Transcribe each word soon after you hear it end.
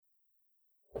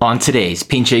On today's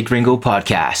Pinche Gringo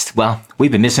podcast, well,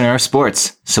 we've been missing our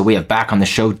sports, so we have back on the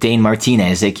show Dane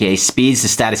Martinez, aka Speeds the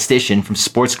statistician from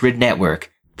Sports Grid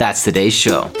Network. That's today's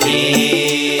show.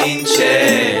 Pinche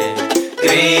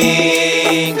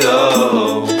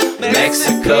Gringo,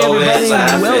 Mexico is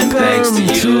laughing thanks to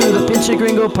you. Welcome to the Pinche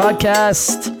Gringo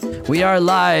podcast. We are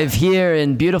live here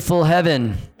in beautiful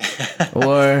heaven,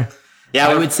 or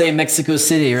I would say Mexico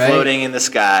City, right? Floating in the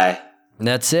sky.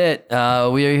 That's it. We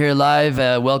are here live.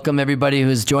 Welcome everybody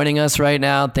who's joining us right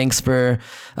now. Thanks for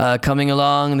coming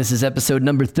along. This is episode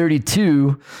number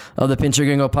 32 of the Pinche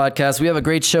Gringo podcast. We have a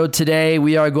great show today.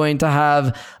 We are going to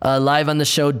have live on the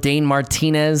show Dane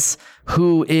Martinez,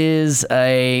 who is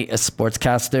a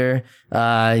sportscaster.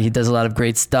 He does a lot of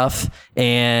great stuff,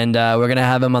 and we're going to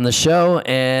have him on the show,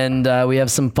 and we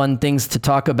have some fun things to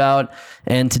talk about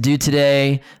and to do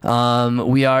today.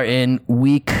 We are in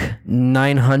week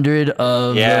 900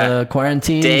 of the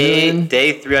quarantine.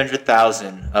 Day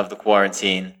 300,000 of the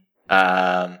quarantine.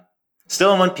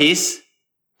 Still in one piece.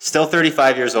 Still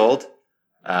 35 years old.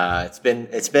 It's been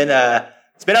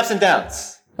ups and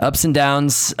downs. Ups and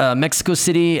downs. Mexico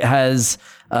City has,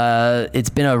 it's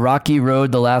been a rocky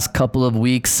road the last couple of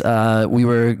weeks. We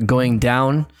were going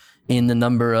down in the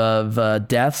number of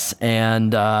deaths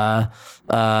and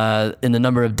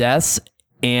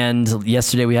and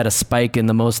yesterday we had a spike in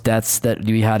the most deaths that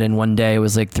we had in one day. It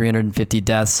was like 350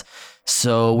 deaths.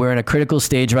 So we're in a critical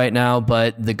stage right now,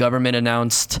 but the government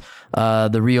announced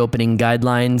the reopening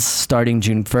guidelines starting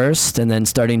June 1st, and then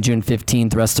starting June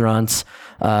 15th, restaurants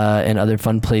and other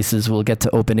fun places will get to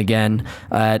open again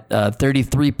at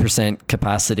 33%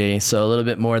 capacity. So a little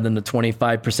bit more than the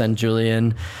 25%,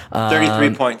 Julian.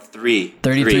 33.3.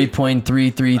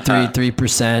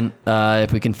 33.3333%,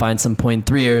 if we can find some point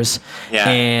threeers. Yeah.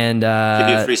 And give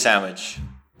you a free sandwich.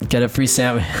 Get a free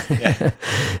sandwich. Yeah.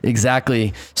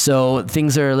 Exactly. So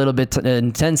things are a little bit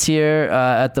intense here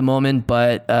at the moment,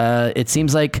 but it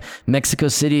seems like Mexico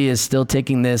City is still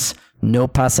taking this no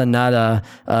pasa nada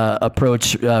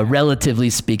approach, relatively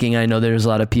speaking. I know there's a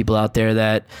lot of people out there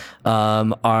that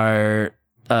are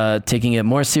taking it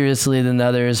more seriously than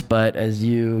others, but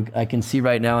I can see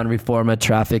right now in Reforma,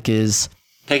 traffic is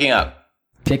Picking up.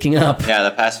 Yeah,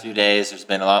 the past few days, there's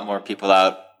been a lot more people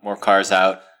out, more cars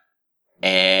out.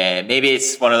 And maybe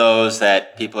it's one of those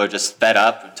that people are just fed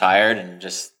up and tired and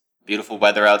just beautiful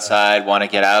weather outside, want to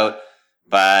get out.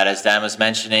 But as Dan was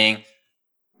mentioning,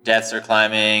 deaths are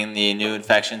climbing, the new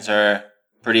infections are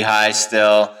pretty high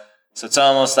still. So it's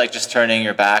almost like just turning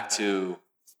your back to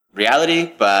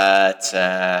reality, but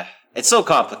it's so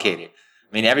complicated.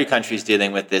 I mean, every country is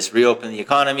dealing with this. Reopen the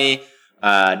economy,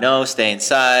 no, stay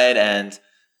inside, and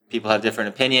people have different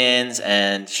opinions,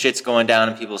 and shit's going down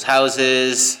in people's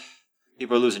houses.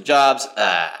 People are losing jobs.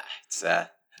 It's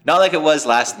not like it was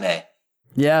last May.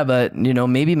 Yeah, but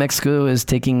maybe Mexico is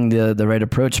taking the right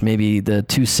approach. Maybe the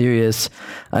too serious.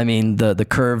 I mean, the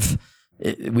curve.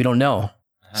 We don't know.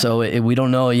 So we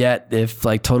don't know yet if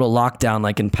like total lockdown,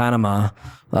 like in Panama,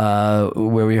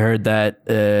 where we heard that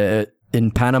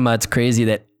in Panama it's crazy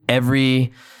that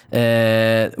every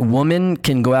woman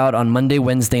can go out on Monday,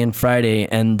 Wednesday, and Friday,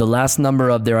 and the last number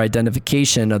of their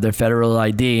identification of their federal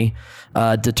ID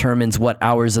determines what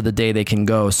hours of the day they can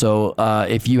go. So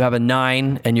if you have a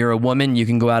 9 and you're a woman, you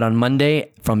can go out on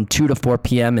Monday from 2 to 4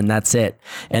 p.m. and that's it.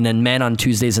 And then men on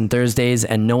Tuesdays and Thursdays,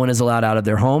 and no one is allowed out of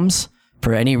their homes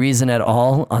for any reason at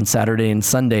all on Saturday and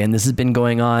Sunday. And this has been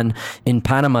going on in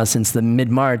Panama since the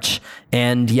mid-March.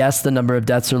 And yes, the number of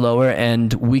deaths are lower,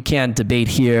 and we can't debate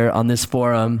here on this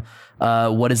forum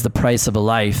what is the price of a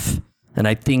life. And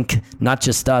I think not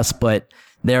just us, but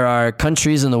there are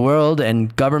countries in the world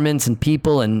and governments and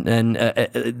people, and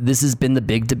this has been the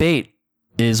big debate,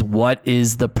 is what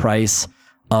is the price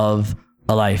of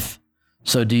a life?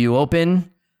 So do you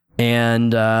open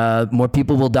and more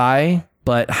people will die?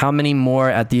 But how many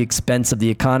more at the expense of the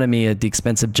economy, at the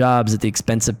expense of jobs, at the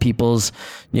expense of people's,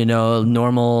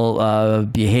 normal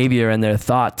behavior and their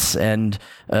thoughts and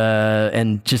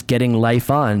just getting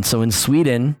life on? So in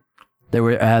Sweden,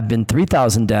 there have been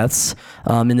 3,000 deaths.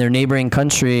 In their neighboring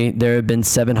country, there have been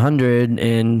 700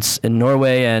 in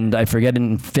Norway, and I forget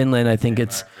in Finland. I think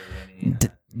it's,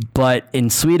 but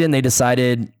in Sweden they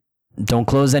decided, don't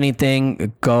close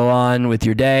anything, go on with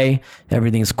your day,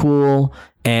 everything's cool.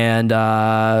 And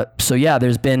so yeah,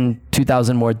 there's been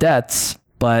 2,000 more deaths,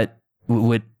 but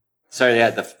the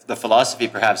philosophy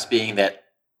perhaps being that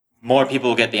more people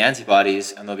will get the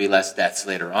antibodies and there'll be less deaths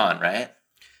later on, right?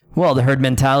 Well, the herd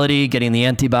mentality, getting the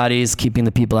antibodies, keeping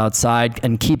the people outside,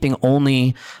 and keeping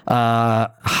only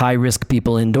high-risk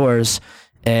people indoors.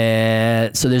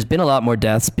 So there's been a lot more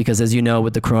deaths because, as you know,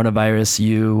 with the coronavirus,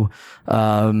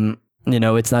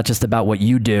 it's not just about what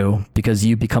you do, because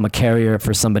you become a carrier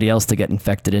for somebody else to get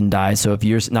infected and die. So if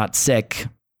you're not sick,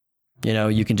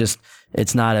 you can just,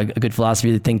 it's not a good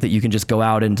philosophy to think that you can just go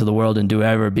out into the world and do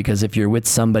whatever, because if you're with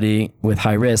somebody with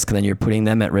high risk, then you're putting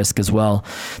them at risk as well.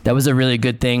 That was a really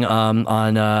good thing on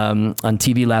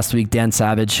TV last week. Dan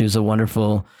Savage, who's a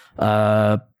wonderful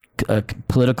a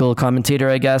political commentator,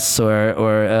 I guess,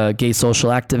 or a gay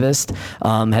social activist,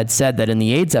 had said that in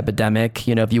the AIDS epidemic,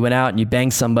 if you went out and you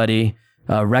banged somebody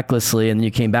recklessly and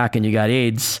you came back and you got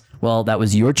AIDS, well, that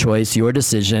was your choice, your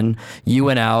decision. You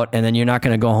went out, and then you're not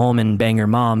going to go home and bang your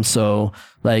mom. So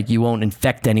you won't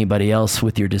infect anybody else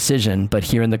with your decision. But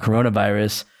here in the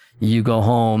coronavirus, you go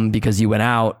home because you went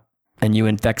out and you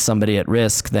infect somebody at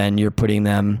risk, then you're putting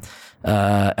them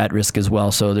at risk as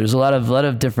well. So there's a lot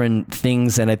of different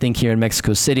things. And I think here in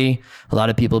Mexico City, a lot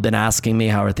of people have been asking me,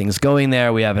 how are things going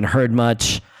there? We haven't heard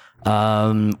much.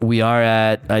 We are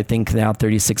at, I think now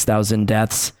 36,000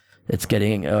 deaths. It's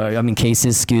getting,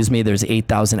 cases, there's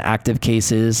 8,000 active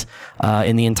cases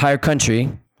in the entire country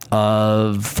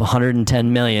of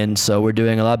 110 million. So we're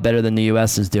doing a lot better than the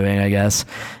US is doing, I guess.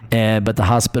 But the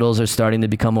hospitals are starting to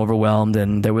become overwhelmed.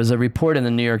 And there was a report in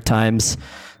the New York Times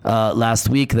last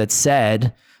week that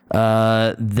said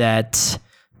that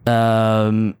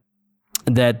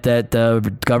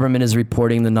the government is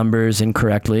reporting the numbers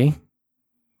incorrectly.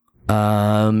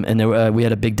 And we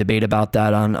had a big debate about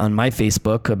that on my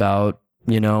Facebook about,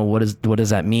 what does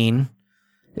that mean?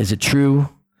 Is it true?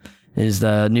 Is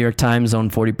the New York Times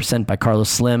owned 40% by Carlos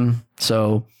Slim?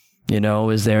 So,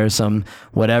 is there some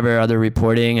whatever other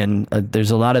reporting? And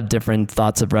there's a lot of different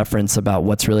thoughts of reference about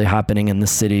what's really happening in the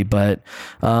city. But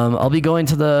I'll be going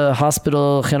to the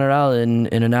Hospital General in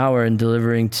an hour and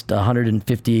delivering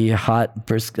 150 hot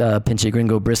Pinche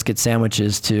Gringo brisket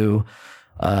sandwiches to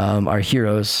our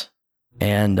heroes.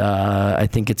 And I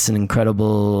think it's an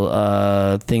incredible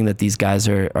thing that these guys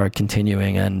are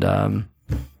continuing and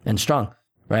strong,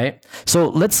 right? So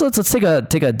let's take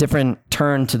a different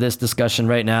turn to this discussion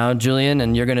right now, Julian,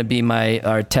 and you're going to be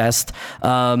our test.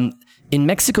 In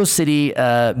Mexico City,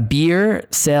 beer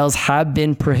sales have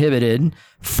been prohibited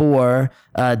for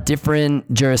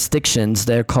different jurisdictions.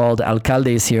 They're called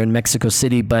alcaldes here in Mexico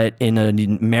City, but in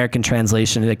an American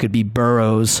translation, it could be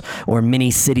boroughs or mini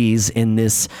cities in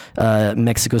this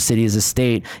Mexico City as a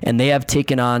state. And they have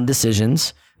taken on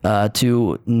decisions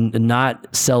to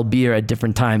not sell beer at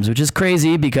different times, which is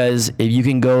crazy because if you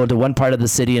can go to one part of the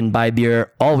city and buy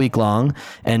beer all week long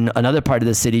and another part of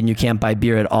the city and you can't buy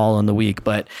beer at all on the week.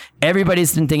 But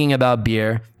everybody's been thinking about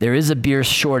beer. There is a beer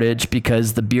shortage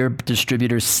because the beer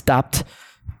distributors stopped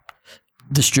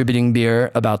distributing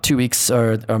beer about 2 weeks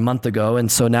or a month ago.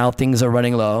 And so now things are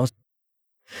running low.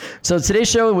 So today's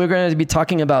show, we're going to be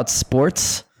talking about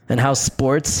sports and how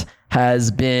sports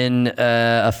has been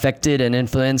affected and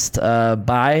influenced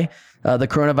by the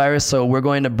coronavirus. So we're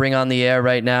going to bring on the air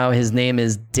right now. His name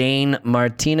is Dane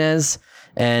Martinez,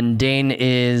 and Dane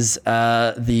is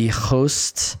the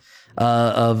host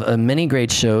of many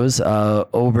great shows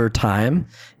over time.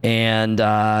 And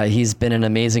he's been an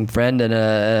amazing friend and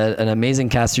an amazing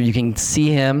caster. You can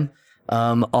see him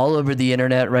all over the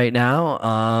internet right now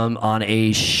on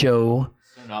a show.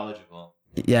 So knowledgeable.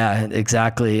 Yeah,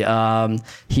 exactly.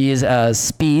 He is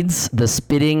Speeds, the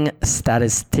spitting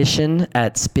statistician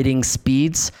at Spitting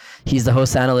Speeds. He's the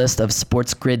host analyst of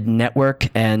Sports Grid Network,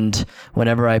 and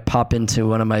whenever I pop into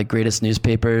one of my greatest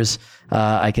newspapers,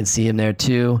 I can see him there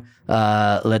too.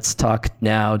 Let's talk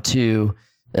now to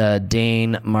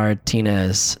Dane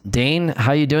Martinez. Dane,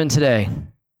 how you doing today?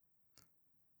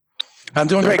 I'm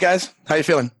doing great, guys. How you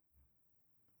feeling?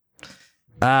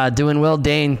 Doing well,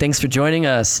 Dane. Thanks for joining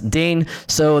us. Dane,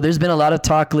 so there's been a lot of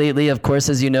talk lately, of course,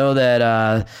 as you know,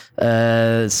 that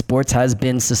sports has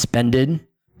been suspended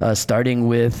starting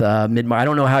with mid-March. I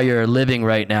don't know how you're living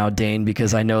right now, Dane,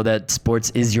 because I know that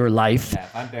sports is your life. Yeah,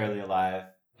 I'm barely alive.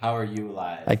 How are you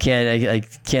alive? I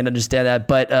can't understand that.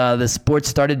 But the sports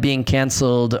started being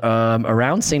canceled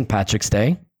around St. Patrick's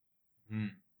Day.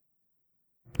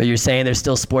 But you're saying there's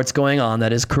still sports going on.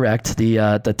 That is correct.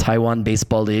 The Taiwan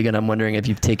Baseball League, and I'm wondering if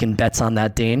you've taken bets on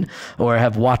that, Dane, or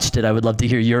have watched it. I would love to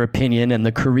hear your opinion. And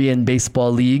the Korean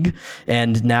Baseball League,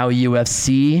 and now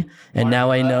UFC, and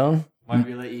now I know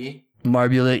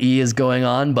Marbula E is going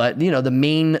on. But the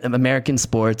main American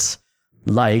sports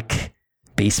like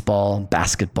baseball,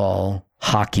 basketball,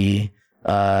 hockey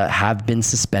have been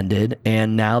suspended,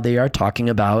 and now they are talking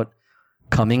about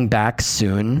coming back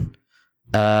soon.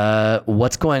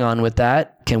 What's going on with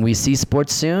that? Can we see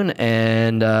sports soon?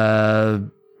 And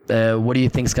what do you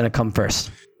think is going to come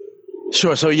first?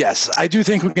 Sure. So yes, I do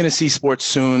think we're going to see sports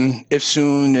soon. If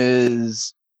soon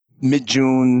is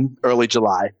mid-June, early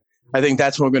July. I think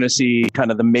that's when we're going to see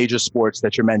kind of the major sports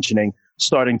that you're mentioning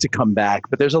starting to come back.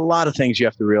 But there's a lot of things you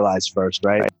have to realize first,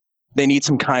 right? They need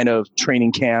some kind of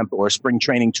training camp or spring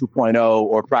training 2.0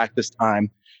 or practice time,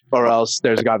 or else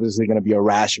there's obviously going to be a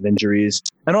rash of injuries.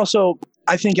 And also,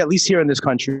 I think at least here in this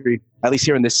country, at least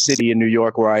here in this city in New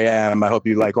York where I am, I hope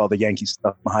you like all the Yankee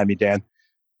stuff behind me, Dan.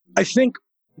 I think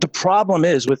the problem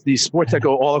is with these sports that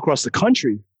go all across the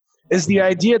country is the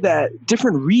idea that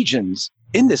different regions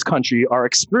in this country are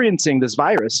experiencing this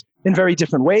virus in very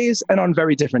different ways and on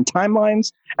very different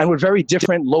timelines and with very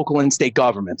different local and state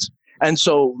governments. And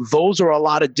so those are a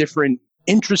lot of different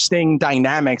interesting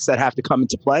dynamics that have to come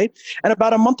into play. And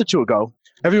about a month or two ago,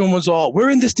 everyone was all, we're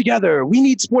in this together. We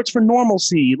need sports for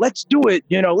normalcy. Let's do it.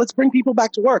 Let's bring people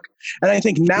back to work. And I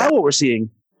think now what we're seeing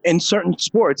in certain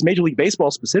sports, Major League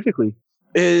Baseball specifically,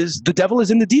 is the devil is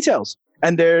in the details.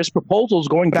 And there's proposals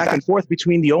going back and forth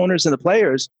between the owners and the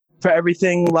players for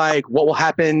everything like what will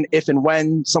happen if and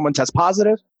when someone tests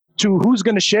positive to who's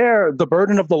going to share the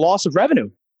burden of the loss of revenue.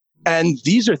 And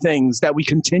these are things that we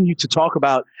continue to talk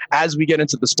about as we get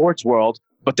into the sports world.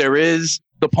 But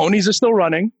the ponies are still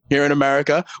running here in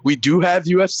America. We do have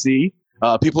UFC.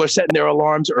 People are setting their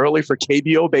alarms early for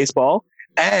KBO baseball.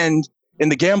 And in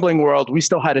the gambling world, we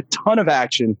still had a ton of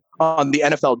action on the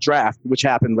NFL draft, which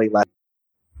happened late last.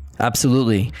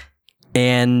 Absolutely.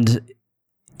 And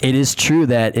it is true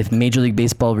that if Major League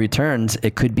Baseball returns,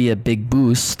 it could be a big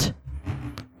boost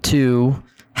to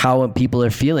how people are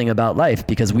feeling about life.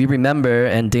 Because we remember,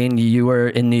 and Dane, you were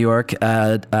in New York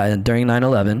during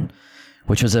 9/11,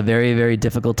 which was a very, very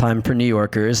difficult time for New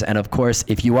Yorkers. And of course,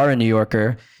 if you are a New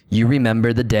Yorker, you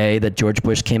remember the day that George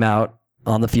Bush came out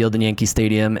on the field in Yankee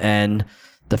Stadium and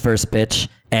the first pitch.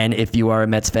 And if you are a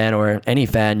Mets fan or any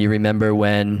fan, you remember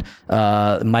when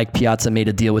Mike Piazza made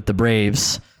a deal with the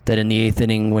Braves that in the 8th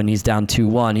inning, when he's down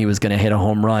 2-1, he was going to hit a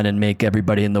home run and make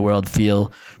everybody in the world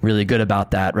feel really good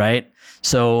about that, right?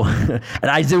 So, and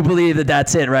I do believe that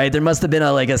that's it, right? There must have been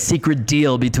a secret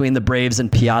deal between the Braves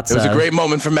and Piazza. It was a great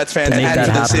moment for Mets fans and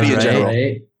for the city in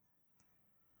general.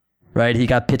 Right? He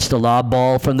got pitched a lob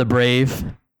ball from the Brave.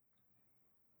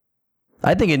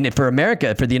 I think for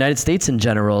America, for the United States in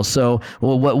general. So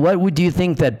what would you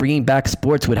think that bringing back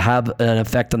sports would have an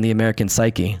effect on the American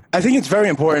psyche? I think it's very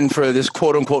important for this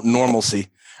quote unquote normalcy,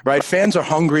 right? Fans are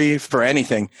hungry for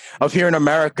anything. Up here in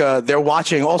America, they're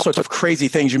watching all sorts of crazy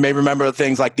things. You may remember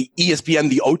things like the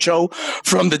ESPN, the Ocho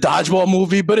from the Dodgeball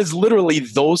movie, but it's literally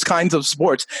those kinds of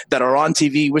sports that are on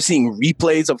TV. We're seeing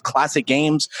replays of classic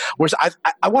games.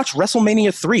 I watched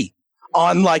WrestleMania 3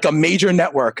 on a major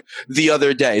network the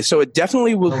other day. So it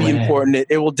definitely will be important.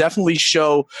 It will definitely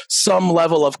show some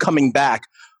level of coming back.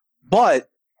 But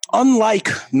unlike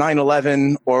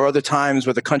 9/11 or other times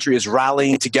where the country is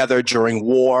rallying together during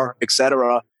war,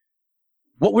 etc.,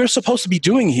 what we're supposed to be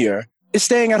doing here is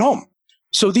staying at home.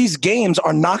 So these games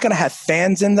are not going to have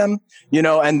fans in them,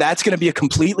 and that's going to be a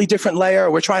completely different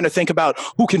layer. We're trying to think about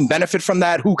who can benefit from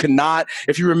that, who cannot.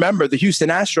 If you remember, the Houston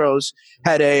Astros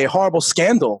had a horrible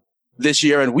scandal this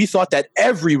year, and we thought that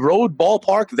every road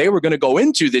ballpark they were going to go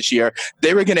into this year,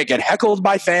 they were going to get heckled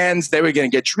by fans, they were going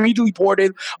to get treated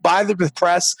reported by the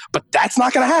press, but that's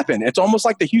not going to happen. It's almost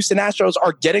like the Houston Astros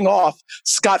are getting off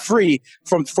scot-free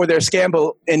for their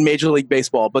scandal in Major League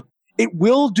Baseball, but it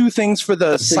will do things for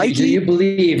the psyche. Do you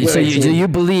believe?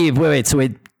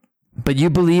 But you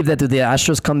believe that the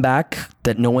Astros come back,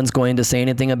 that no one's going to say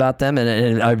anything about them,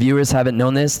 and our viewers haven't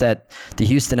known this, that the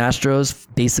Houston Astros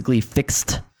basically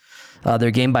fixed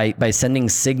their game by sending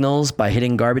signals, by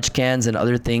hitting garbage cans and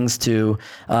other things to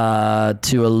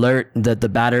alert the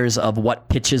batters of what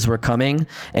pitches were coming,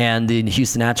 and the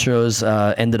Houston Astros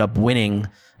ended up winning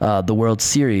the World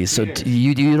Series. So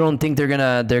you don't think they're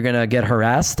gonna get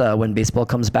harassed when baseball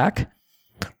comes back?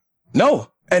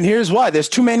 No, and here's why. There's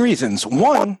two main reasons.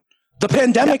 One, the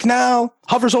pandemic now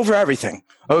hovers over everything.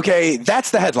 Okay,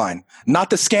 that's the headline, not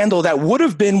the scandal that would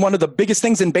have been one of the biggest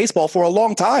things in baseball for a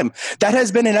long time. That has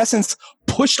been, in essence,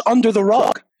 pushed under the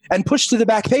rug and pushed to the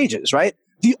back pages, right?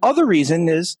 The other reason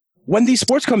is when these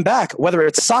sports come back, whether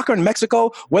it's soccer in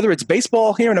Mexico, whether it's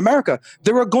baseball here in America,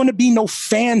 there are going to be no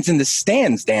fans in the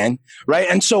stands, Dan, right?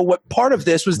 And so what part of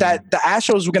this was that the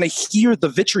Astros were going to hear the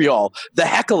vitriol, the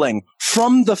heckling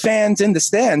from the fans in the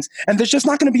stands, and there's just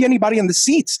not going to be anybody in the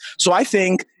seats. So I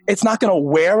think it's not going to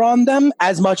wear on them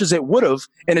as much as it would have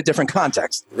in a different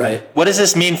context. Right. What does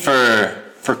this mean for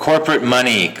corporate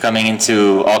money coming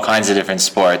into all kinds of different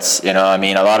sports? A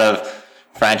lot of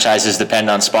franchises depend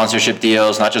on sponsorship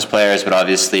deals, not just players, but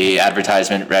obviously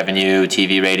advertisement revenue,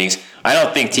 TV ratings. I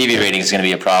don't think TV ratings is going to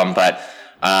be a problem, but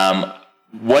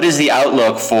what is the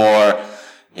outlook for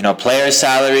players'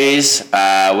 salaries?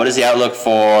 What is the outlook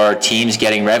for teams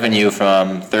getting revenue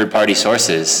from third-party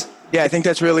sources? Yeah, I think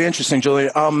that's really interesting,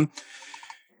 Julian.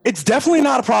 It's definitely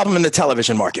not a problem in the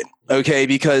television market, okay?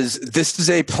 Because this is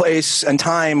a place and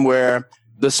time where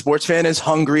the sports fan is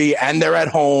hungry and they're at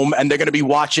home and they're going to be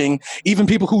watching. Even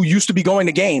people who used to be going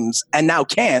to games and now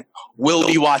can't will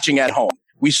be watching at home.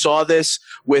 We saw this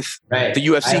with the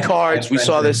UFC cards. We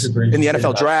saw this in the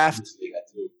NFL draft.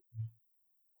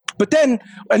 But then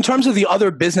in terms of the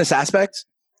other business aspects,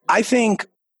 I think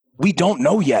we don't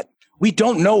know yet. We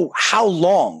don't know how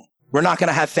long we're not going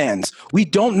to have fans. We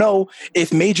don't know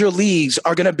if major leagues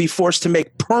are going to be forced to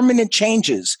make permanent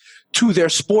changes to their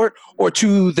sport or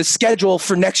to the schedule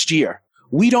for next year.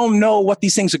 We don't know what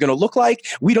these things are going to look like.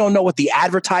 We don't know what the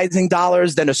advertising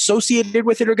dollars then associated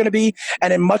with it are going to be.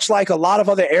 And in much like a lot of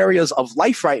other areas of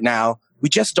life right now, we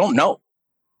just don't know.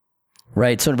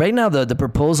 Right. So right now, the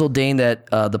proposal, Dane, that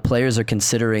the players are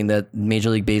considering that Major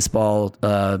League Baseball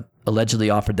allegedly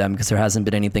offered them, because there hasn't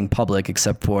been anything public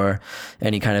except for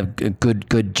any kind of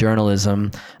good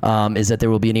journalism, is that there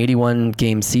will be an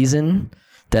 81-game season,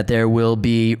 that there will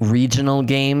be regional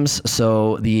games.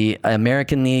 So the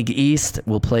American League East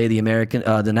will play the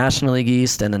National League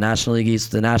East, and the National League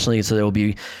East, the National League. So there will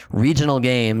be regional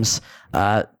games.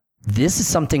 This is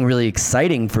something really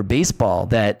exciting for baseball,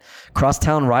 that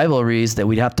crosstown rivalries that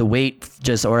we'd have to wait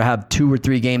or have 2 or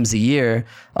 3 games a year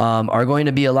are going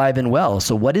to be alive and well.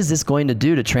 So what is this going to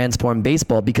do to transform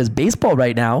baseball? Because baseball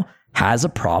right now has a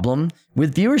problem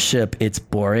with viewership. It's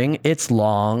boring, it's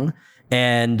long,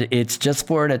 and it's just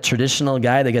for a traditional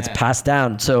guy that gets passed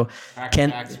down. So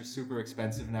packs are super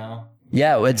expensive now.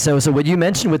 Yeah, and so what you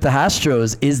mentioned with the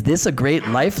Astros, is this a great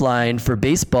lifeline for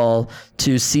baseball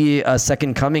to see a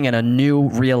second coming and a new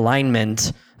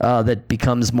realignment that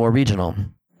becomes more regional?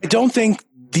 I don't think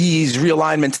these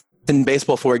realignments in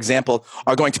baseball, for example,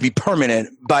 are going to be permanent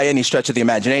by any stretch of the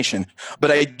imagination.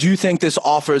 But I do think this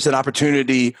offers an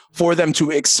opportunity for them to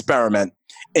experiment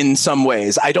in some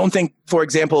ways. I don't think, for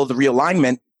example, the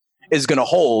realignment is going to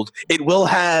hold. It will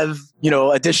have,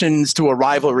 additions to a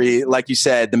rivalry. Like you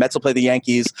said, the Mets will play the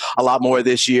Yankees a lot more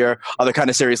this year. Other kind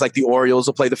of series like the Orioles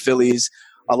will play the Phillies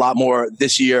a lot more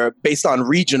this year based on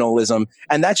regionalism.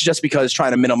 And that's just because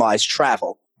trying to minimize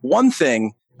travel. One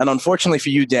thing, and unfortunately for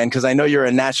you, Dan, because I know you're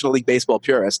a National League Baseball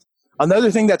purist, another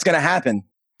thing that's going to happen.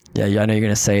 Yeah, I know you're going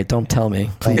to say it. Don't tell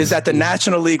me. Please. Is that the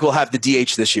National League will have the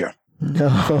DH this year. No.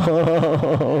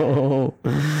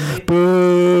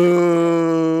 Boo.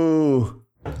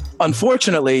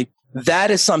 Unfortunately,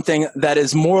 that is something that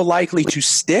is more likely to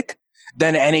stick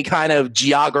than any kind of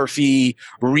geography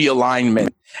realignment.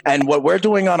 And what we're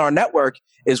doing on our network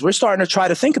is we're starting to try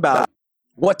to think about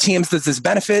what teams does this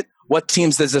benefit? What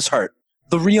teams does this hurt?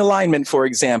 The realignment, for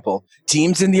example,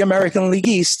 teams in the American League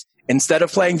East, instead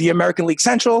of playing the American League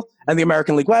Central and the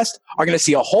American League West, are going to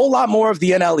see a whole lot more of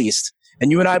the NL East.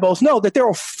 And you and I both know that there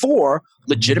are 4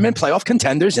 legitimate playoff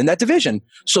contenders in that division.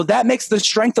 So that makes the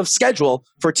strength of schedule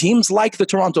for teams like the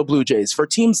Toronto Blue Jays, for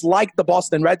teams like the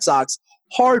Boston Red Sox,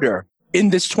 harder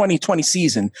in this 2020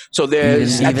 season. So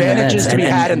there's advantages to be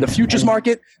had in the futures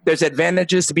market. There's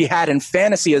advantages to be had in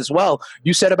fantasy as well.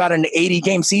 You said about an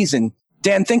 80-game season.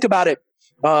 Dan, think about it.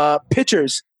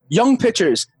 Pitchers, young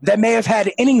pitchers that may have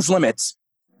had innings limits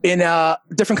in a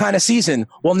different kind of season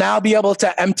will now be able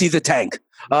to empty the tank.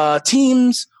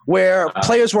 Teams where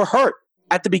players were hurt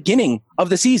at the beginning of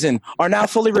the season are now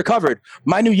fully recovered.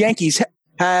 My new Yankees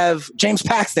have James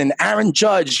Paxton, Aaron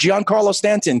Judge, Giancarlo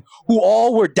Stanton, who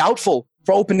all were doubtful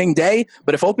for opening day.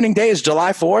 But if opening day is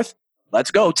July 4th, let's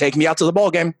go. Take me out to the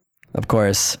ball game. Of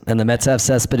course. And the Mets have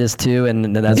Cespedes too,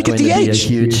 and that's going to be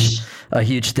a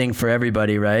huge thing for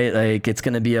everybody, right? Like, it's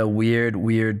going to be a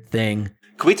weird thing.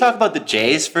 Can we talk about the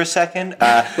Jays for a second?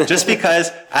 Just because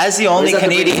as the only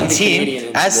Canadian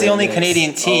team,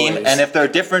 and if there are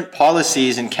different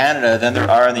policies in Canada than there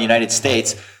are in the United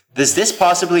States, does this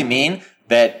possibly mean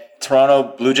that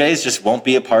Toronto Blue Jays just won't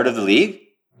be a part of the league?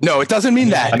 No, it doesn't mean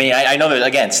that. I mean, I know that,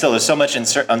 again, still there's so much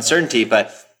uncertainty,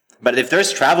 but if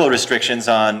there's travel restrictions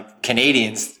on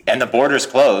Canadians and the border's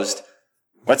closed,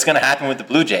 what's going to happen with the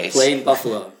Blue Jays? Playing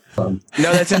Buffalo. No,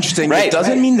 that's interesting. Right, it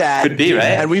doesn't mean that. Could be, right?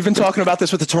 And we've been talking about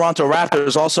this with the Toronto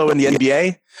Raptors also in the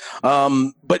NBA.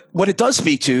 But what it does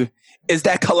speak to is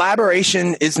that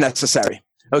collaboration is necessary.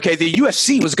 Okay, the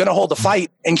UFC was going to hold a fight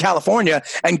in California,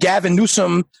 and Gavin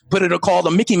Newsom put it a call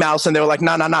to Mickey Mouse, and they were like,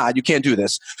 nah, you can't do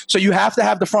this. So you have to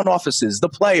have the front offices, the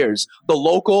players, the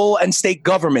local and state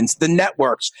governments, the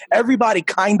networks, everybody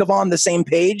kind of on the same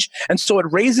page. And so it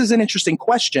raises an interesting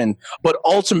question, but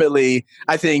ultimately,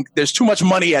 I think there's too much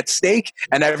money at stake,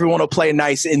 and everyone will play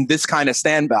nice in this kind of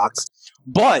sandbox.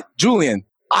 But, Julian,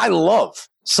 I love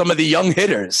some of the young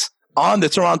hitters on the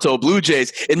Toronto Blue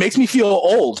Jays. It makes me feel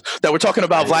old that we're talking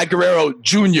about Vlad Guerrero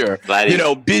Jr.,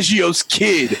 Biggio's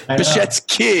kid, Bichette's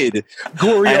kid,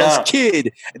 Gurriel's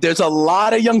kid. There's a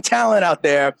lot of young talent out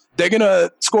there. They're going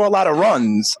to score a lot of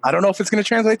runs. I don't know if it's going to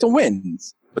translate to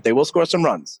wins, but they will score some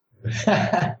runs.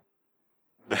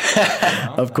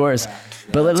 Of course.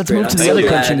 But let's move to the other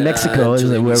country, Mexico, is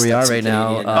where we are right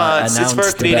now. It's for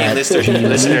feeding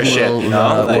listenership.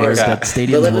 That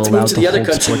stadiums will allow to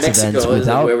hold sports events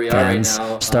without fans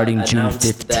starting June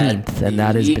 15th, and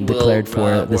that has been declared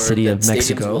for the city of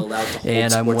Mexico.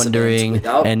 And I'm wondering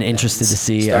and interested to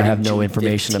see, I have no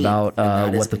information about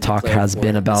what the talk has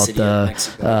been about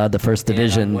the first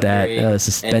division that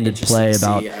suspended play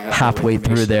about halfway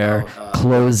through their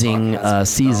closing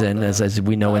season. As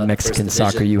we know in Mexican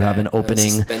soccer, you have an opening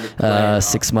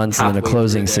 6 months and then a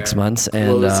closing 6 months,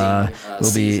 and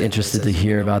we'll be interested to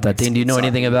hear about that. Dane, do you know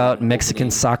anything about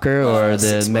Mexican soccer or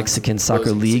the Mexican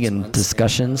Soccer League and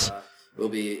discussions? We'll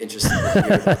be interested to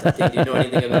hear about that. Dane, do you know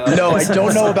anything about No, I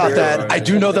don't know about that. I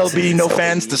do know there'll be no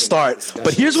fans to start,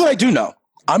 but here's what I do know.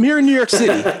 I'm here in New York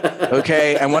City,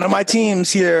 okay, and one of my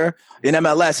teams here in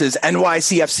MLS is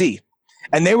NYCFC,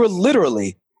 and they were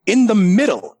literally in the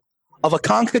middle of a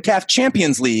CONCACAF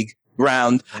Champions League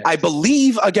round, I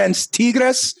believe against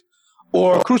Tigres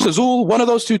or Cruz Azul, one of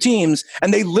those two teams,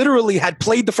 and they literally had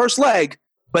played the first leg,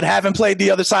 but haven't played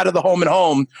the other side of the home and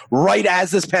home right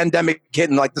as this pandemic hit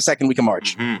in like the second week of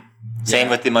March. Mm-hmm. Same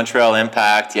with the Montreal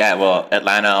Impact. Yeah, well,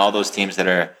 Atlanta, all those teams that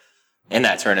are in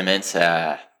that tournament,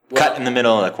 cut in the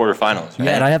middle of the quarterfinals. Right?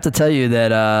 Yeah, and I have to tell you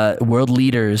that world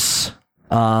leaders,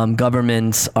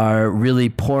 governments are really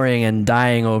pouring and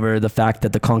dying over the fact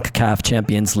that the CONCACAF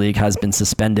Champions League has been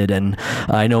suspended. And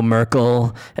I know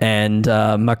Merkel and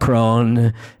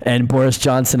Macron and Boris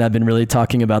Johnson have been really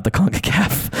talking about the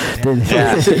CONCACAF.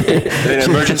 The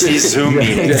emergency Zoom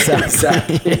meeting.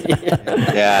 Exactly.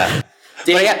 Yeah.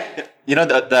 But yeah, you know,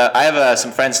 I have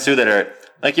some friends too that are,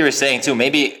 like you were saying too,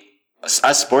 maybe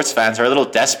us sports fans are a little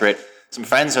desperate. Some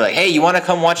friends are like, hey, you want to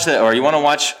come watch you want to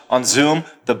watch on Zoom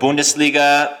the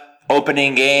Bundesliga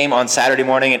opening game on Saturday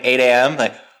morning at 8 a.m.?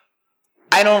 Like,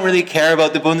 I don't really care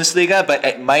about the Bundesliga, but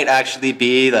it might actually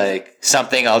be like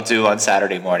something I'll do on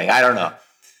Saturday morning. I don't know.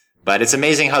 But it's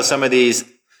amazing how some of these,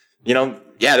 they're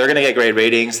going to get great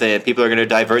ratings. People are going to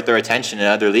divert their attention in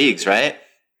other leagues, right?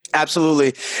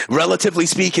 Absolutely. Relatively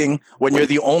speaking, when you're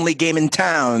the only game in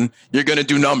town, you're going to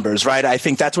do numbers, right? I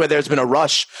think that's where there's been a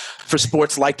rush for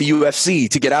sports like the UFC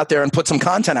to get out there and put some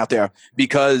content out there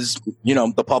because,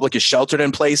 the public is sheltered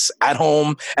in place at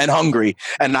home and hungry.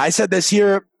 And I said this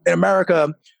here in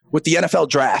America with the NFL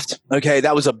draft. Okay.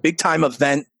 That was a big time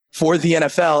event for the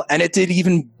NFL, and it did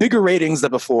even bigger ratings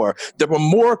than before. There were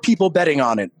more people betting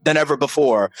on it than ever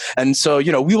before. And so,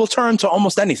 we will turn to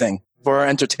almost anything for our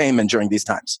entertainment during these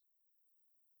times.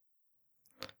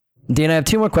 Dane, I have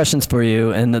two more questions for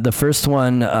you. And the first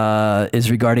one is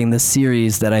regarding the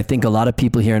series that I think a lot of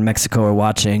people here in Mexico are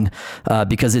watching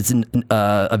because it's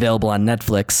available on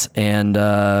Netflix. And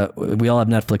we all have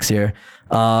Netflix here.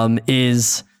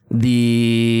 Is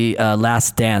the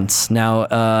Last Dance. Now,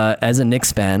 as a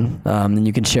Knicks fan, and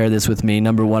you can share this with me,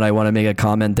 number one, I want to make a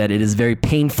comment that it is very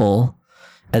painful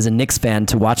as a Knicks fan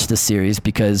to watch the series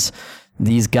because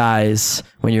these guys,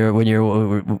 when you're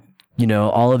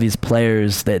all of these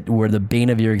players that were the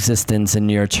bane of your existence in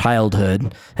your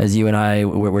childhood, as you and I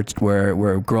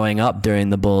were growing up during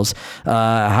the Bulls.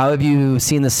 How have you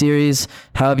seen the series?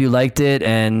 How have you liked it?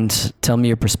 And tell me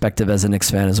your perspective as a Knicks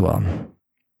fan as well.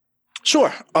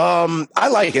 Sure. I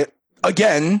like it.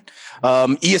 Again,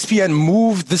 ESPN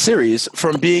moved the series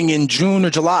from being in June or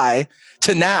July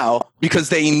to now because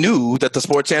they knew that the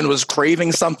sports fan was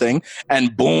craving something,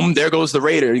 and boom, there goes the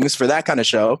ratings for that kind of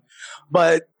show.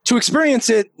 But to experience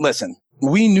it, listen,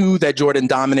 we knew that Jordan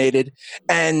dominated,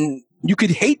 and you could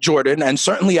hate Jordan, and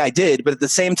certainly I did, but at the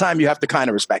same time, you have to kind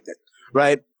of respect it,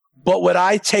 right? But what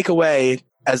I take away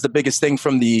as the biggest thing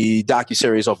from the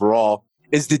docuseries overall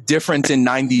is the difference in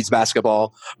 90s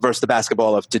basketball versus the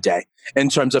basketball of today, in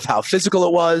terms of how physical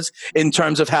it was, in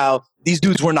terms of how these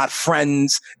dudes were not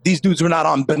friends. These dudes were not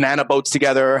on banana boats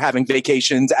together, having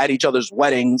vacations at each other's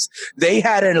weddings. They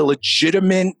had a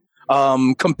legitimate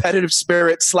competitive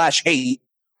spirit / hate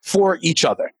for each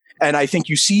other. And I think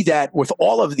you see that with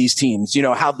all of these teams, you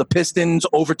know, how the Pistons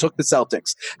overtook the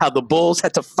Celtics, how the Bulls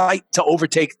had to fight to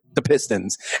overtake the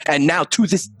Pistons. And now to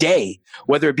this day,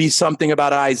 whether it be something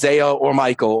about Isaiah or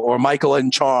Michael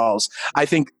and Charles, I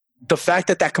think the fact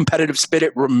that that competitive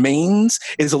spirit remains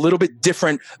is a little bit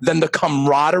different than the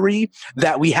camaraderie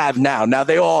that we have now. Now,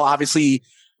 they all obviously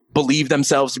believe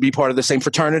themselves to be part of the same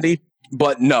fraternity,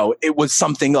 but no, it was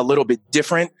something a little bit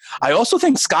different. I also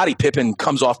think Scottie Pippen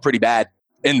comes off pretty bad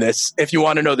in this, if you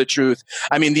want to know the truth.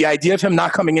 I mean, the idea of him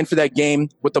not coming in for that game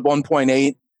with the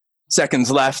 1.8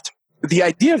 seconds left, the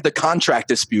idea of the contract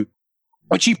dispute,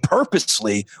 which he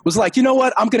purposely was like, you know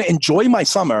what, I'm going to enjoy my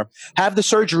summer, have the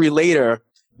surgery later.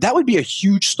 That would be a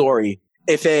huge story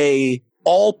if a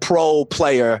all-pro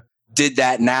player did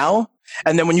that now.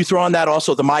 And then when you throw on that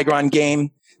also the migraine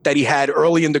game that he had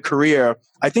early in the career,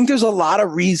 I think there's a lot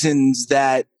of reasons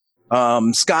that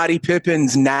Scottie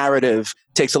Pippen's narrative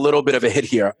takes a little bit of a hit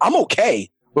here. I'm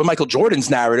okay with Michael Jordan's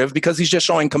narrative because he's just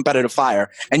showing competitive fire,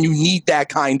 and you need that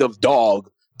kind of dog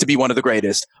to be one of the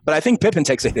greatest. But I think Pippen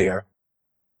takes a hit here.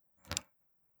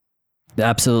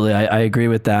 Absolutely. I agree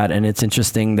with that. And it's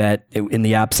interesting that in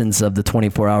the absence of the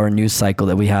 24-hour news cycle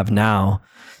that we have now,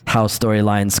 how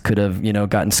storylines could have, you know,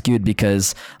 gotten skewed,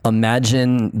 because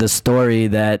imagine the story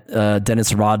that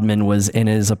Dennis Rodman was in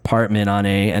his apartment on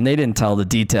and they didn't tell the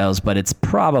details, but it's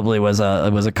probably was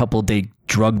a couple day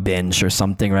drug binge or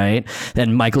something, right?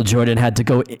 And Michael Jordan had to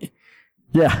go.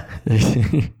 Yeah,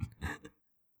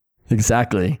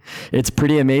 exactly. It's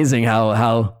pretty amazing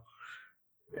how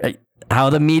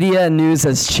the media and news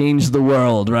has changed the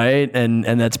world, right? And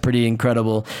that's pretty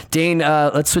incredible. Dane,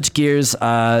 let's switch gears.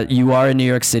 You are in New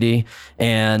York City,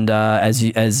 and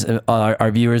as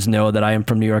our viewers know, that I am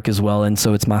from New York as well, and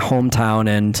so it's my hometown,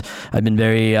 and I've been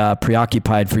very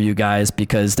preoccupied for you guys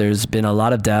because there's been a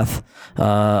lot of death,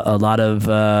 a lot of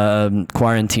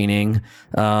quarantining,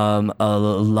 a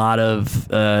lot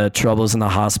of troubles in the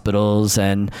hospitals,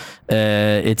 and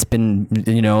it's been,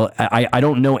 you know, I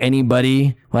don't know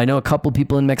anybody. Well, I know a couple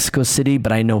people in Mexico City,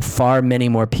 but I know far many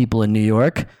more people in New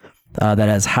York that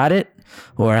has had it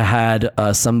or had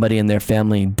somebody in their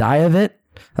family die of it,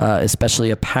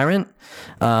 especially a parent.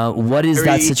 What is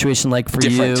that situation like for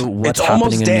you? What's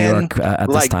happening in New York at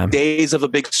this time? Like days of a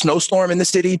big snowstorm in the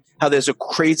city, how there's a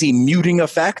crazy muting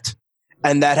effect.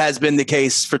 And that has been the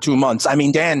case for 2 months. I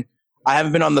mean, Dan, I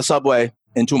haven't been on the subway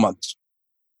in 2 months.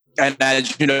 And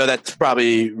as you know, that's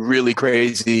probably really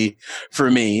crazy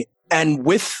for me. And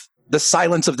with the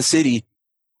silence of the city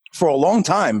for a long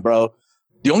time, bro,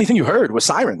 the only thing you heard was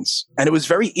sirens. And it was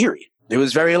very eerie. It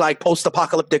was very like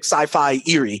post-apocalyptic sci-fi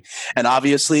eerie. And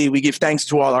obviously we give thanks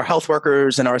to all our health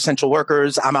workers and our essential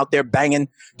workers. I'm out there banging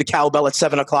the cowbell at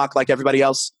 7 o'clock like everybody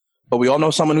else. But we all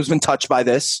know someone who's been touched by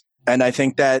this. And I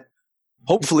think that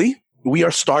hopefully we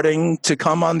are starting to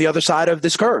come on the other side of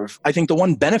this curve. I think the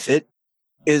one benefit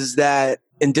is that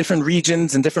in different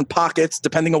regions and different pockets,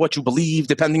 depending on what you believe,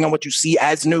 depending on what you see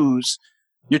as news,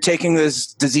 you're taking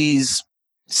this disease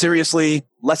seriously,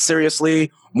 less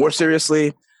seriously, more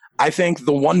seriously. I think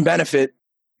the one benefit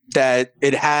that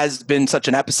it has been such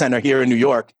an epicenter here in New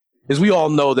York is we all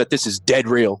know that this is dead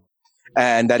real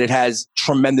and that it has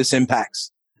tremendous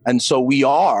impacts. And so we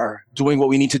are doing what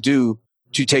we need to do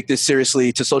to take this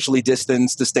seriously, to socially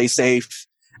distance, to stay safe,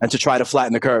 and to try to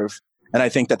flatten the curve. And I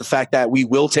think that the fact that we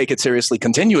will take it seriously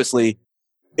continuously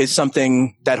is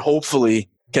something that hopefully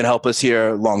can help us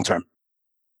here long term.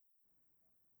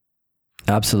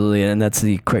 Absolutely. And that's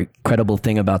the incredible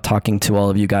thing about talking to all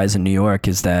of you guys in New York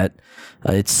is that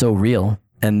it's so real.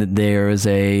 And there is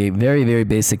a very, very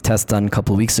basic test done a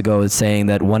couple of weeks ago saying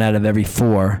that 1 out of every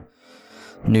 4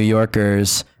 New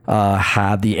Yorkers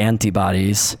have the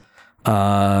antibodies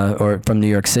or from New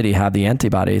York City have the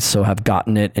antibodies, so have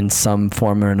gotten it in some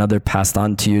form or another, passed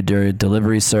on to you during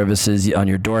delivery services, on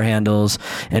your door handles.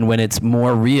 And when it's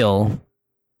more real,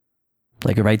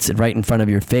 like it writes it right in front of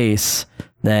your face,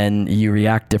 then you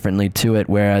react differently to it.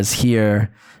 Whereas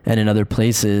here and in other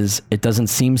places, it doesn't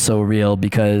seem so real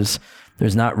because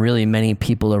there's not really many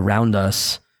people around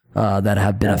us that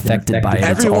have been affected by it.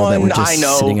 It's all that we're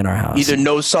just sitting in our house. Either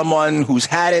knows someone who's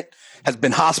had it, has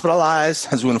been hospitalized,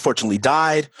 has unfortunately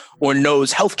died, or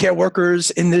knows healthcare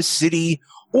workers in this city,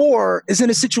 or is in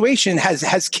a situation,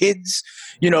 has kids,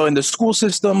 you know, in the school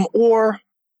system, or,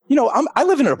 you know, I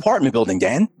live in an apartment building,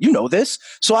 Dan, you know this.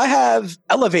 So I have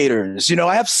elevators, you know,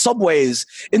 I have subways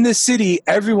in this city.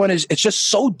 It's just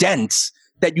so dense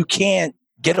that you can't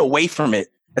get away from it.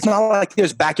 It's not like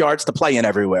there's backyards to play in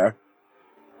everywhere.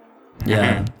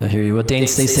 Yeah, I hear you. Well, Dane,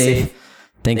 stay safe.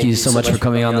 Thank you so much for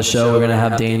coming on the show. We're going to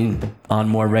have Dane on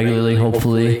more regularly,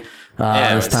 hopefully.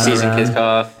 this time season around.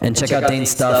 kickoff. And check out Dane's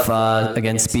stuff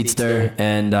against Speedster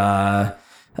and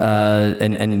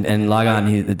log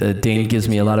on. Dane gives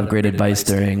me a lot of great advice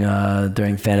during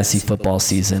fantasy football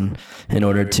season in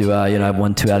order to I've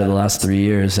won 2 out of the last 3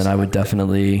 years, and I would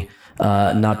definitely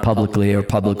not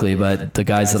publicly, but the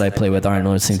guys that I play with aren't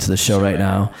listening to the show right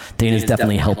now. Dane has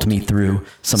definitely helped me through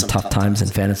some tough times in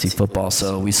fantasy football,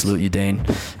 so we salute you, Dane,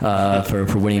 for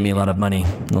winning me a lot of money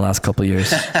in the last couple of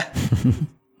years.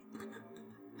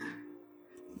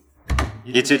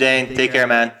 You too, Dane. Take care,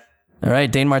 man. All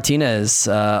right, Dane Martinez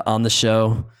on the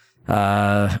show.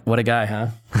 What a guy, huh?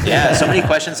 Yeah, so many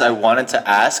questions I wanted to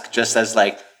ask, just as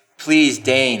please,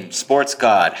 Dane, sports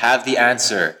god, have the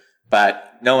answer.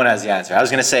 But no one has the answer. I was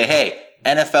going to say, hey,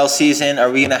 NFL season, are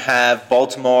we going to have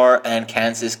Baltimore and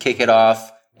Kansas kick it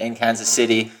off in Kansas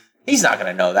City? He's not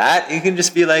going to know that. You can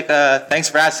just be like, thanks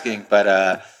for asking,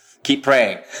 but keep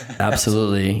praying.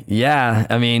 Absolutely. Yeah.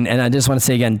 I mean, and I just want to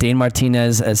say again, Dane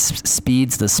Martinez as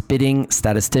Speeds, the spitting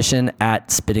statistician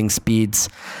at Spitting Speeds.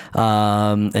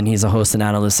 And he's a host and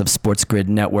analyst of Sports Grid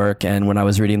Network. And when I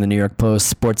was reading the New York Post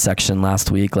sports section last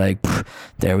week,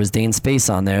 there was Dane's face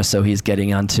on there. So he's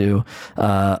getting onto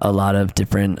a lot of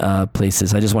different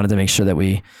places. I just wanted to make sure that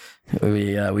we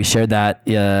shared that,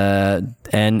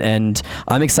 and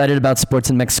I'm excited about sports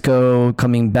in Mexico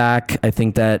coming back. I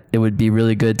think that it would be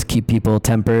really good to keep people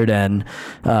tempered and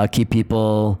keep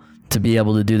people to be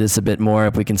able to do this a bit more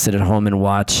if we can sit at home and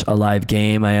watch a live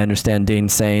game. I understand Dane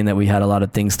saying that we had a lot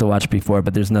of things to watch before,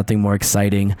 but there's nothing more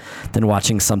exciting than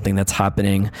watching something that's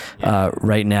happening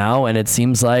right now. And it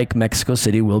seems like Mexico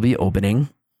City will be opening,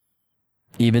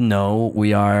 even though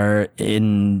we are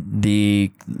in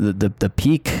the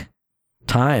peak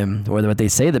time, or what they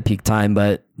say the peak time,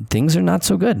 but things are not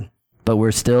so good. But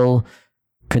we're still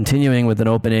continuing with an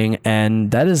opening,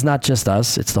 and that is not just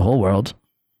us, it's the whole world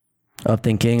of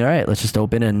thinking, all right, let's just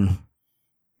open and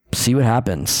see what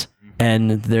happens.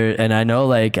 And I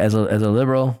know, as a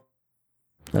liberal,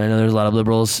 and I know there's a lot of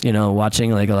liberals,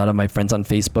 watching, a lot of my friends on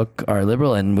Facebook are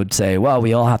liberal and would say, well,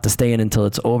 we all have to stay in until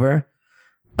it's over.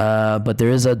 But there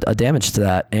is a damage to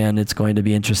that, and it's going to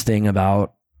be interesting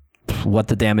about what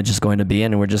the damage is going to be,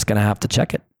 and we're just going to have to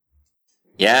check it.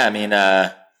 Yeah, I mean,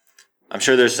 I'm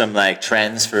sure there's some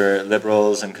trends for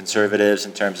liberals and conservatives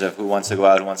in terms of who wants to go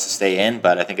out and wants to stay in,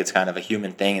 but I think it's kind of a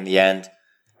human thing in the end.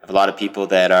 I have a lot of people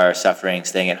that are suffering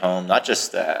staying at home, not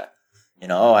just, I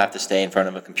have to stay in front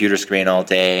of a computer screen all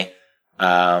day.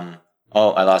 I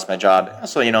lost my job.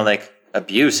 Also,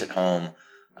 abuse at home,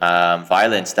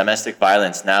 violence, domestic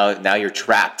violence. Now you're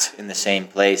trapped in the same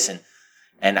place.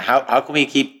 And how can we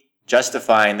keep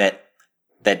justifying that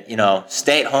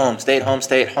stay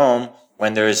at home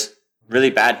when there's really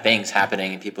bad things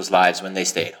happening in people's lives when they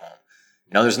stay at home?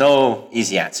 There's no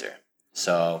easy answer.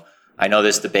 So I know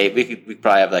this debate, we could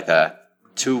probably have a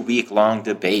 2-week long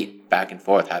debate back and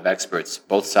forth, have experts,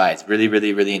 both sides, really,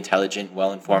 really, really intelligent,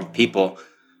 well-informed people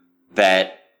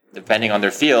that, depending on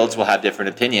their fields, will have different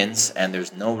opinions, and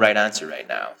there's no right answer right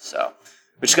now. So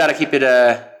we just got to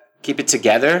keep it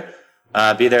together,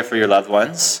 be there for your loved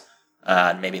ones,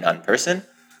 maybe not in person,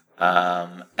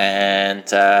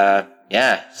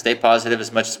 stay positive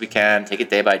as much as we can, take it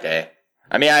day by day.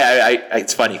 I mean,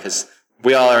 it's funny because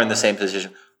we all are in the same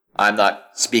position. I'm not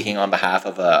speaking on behalf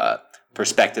of a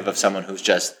perspective of someone who's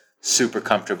just super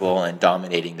comfortable and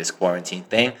dominating this quarantine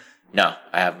thing. No,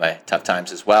 I have my tough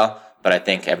times as well, but I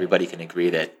think everybody can agree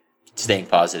that staying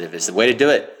positive is the way to do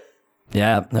it.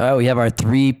 Yeah. All right, we have our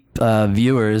 3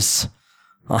 viewers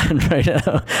on right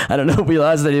now. I don't know if we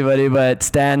lost anybody, but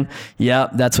Stan,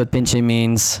 that's what pinche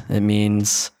means. It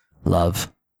means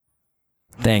love.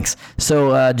 Thanks.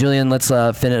 So, Julian, let's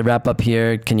wrap up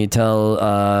here. Can you tell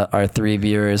our 3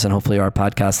 viewers and hopefully our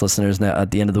podcast listeners now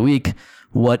at the end of the week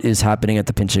what is happening at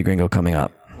the Pinche Gringo coming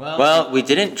up? Well, we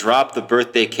didn't drop the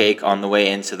birthday cake on the way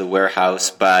into the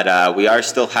warehouse, but we are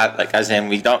still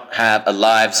we don't have a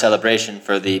live celebration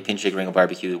for the Pinche Gringo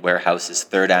Barbecue Warehouse's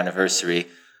 3rd anniversary.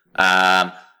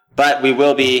 But we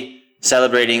will be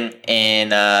celebrating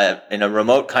in a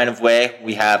remote kind of way.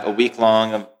 We have a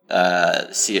week-long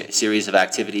series of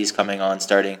activities coming on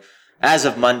starting as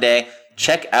of Monday.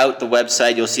 Check out the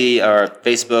website. You'll see our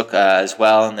Facebook as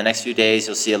well. In the next few days,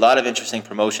 you'll see a lot of interesting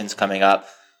promotions coming up.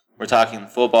 We're talking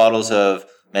full bottles of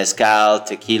mezcal,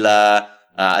 tequila,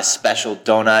 a special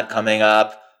donut coming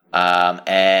up,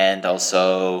 and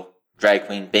also Drag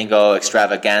Queen Bingo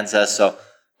Extravaganza. So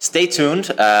stay tuned.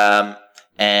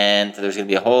 And there's going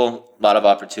to be a whole lot of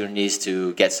opportunities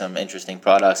to get some interesting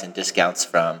products and discounts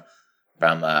from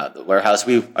the warehouse.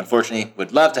 We, unfortunately,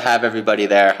 would love to have everybody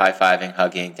there, high-fiving,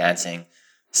 hugging, dancing,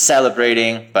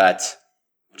 celebrating, but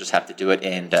we'll just have to do it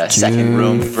in the second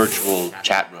room, virtual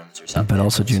chat rooms or something. But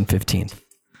also June 15th.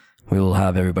 We will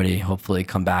have everybody hopefully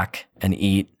come back and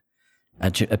eat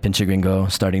at Pinche Gringo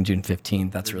starting June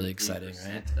 15th. That's really exciting,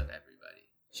 right? Of everybody.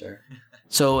 Sure.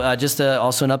 So just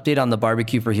also an update on the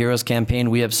Barbecue for Heroes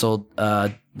campaign. We have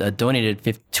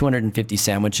donated 250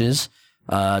 sandwiches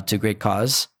to great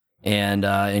cause. And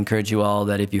encourage you all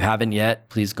that if you haven't yet,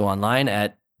 please go online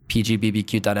at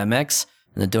pgbbq.mx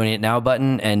and the Donate Now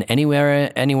button. And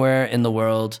anywhere in the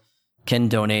world can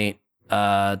donate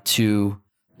to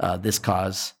this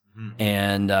cause.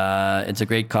 And it's a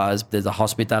great cause. There's a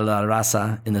Hospital La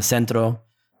Raza in the Centro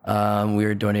we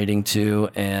are donating to,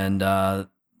 and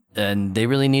they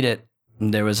really need it.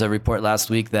 And there was a report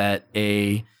last week that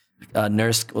a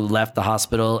nurse left the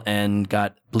hospital and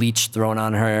got bleach thrown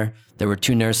on her. There were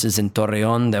 2 nurses in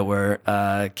Torreon that were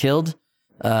killed,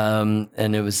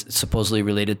 and it was supposedly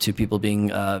related to people being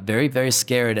very, very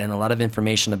scared and a lot of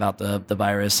information about the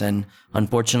virus. And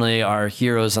unfortunately, our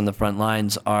heroes on the front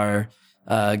lines are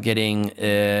getting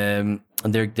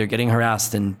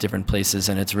harassed in different places,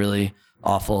 and it's really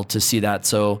awful to see that.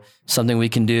 So something we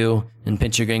can do in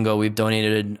Pinche Gringo, we've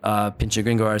donated Pinche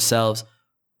Gringo ourselves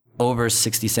over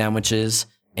 60 sandwiches,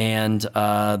 and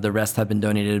the rest have been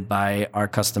donated by our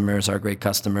customers, our great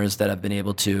customers that have been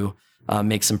able to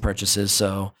make some purchases.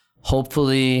 So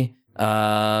hopefully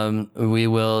we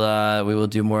will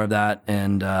do more of that,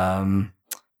 and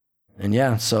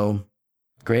yeah, so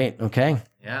great. Okay.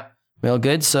 Yeah. Well,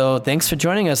 good. So thanks for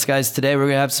joining us, guys, today. We're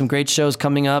going to have some great shows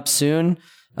coming up soon.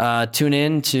 Tune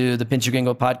in to the Pinche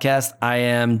Gringo podcast. I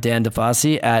am Dan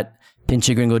DeFossi at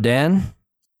Pinche Gringo Dan.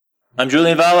 I'm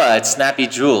Julian Valla at Snappy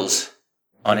Jules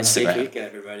on Instagram. Take care,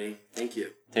 everybody. Thank you.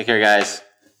 Take care, guys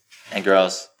and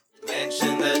girls.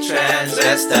 Mention the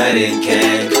transvestite in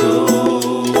Cancun.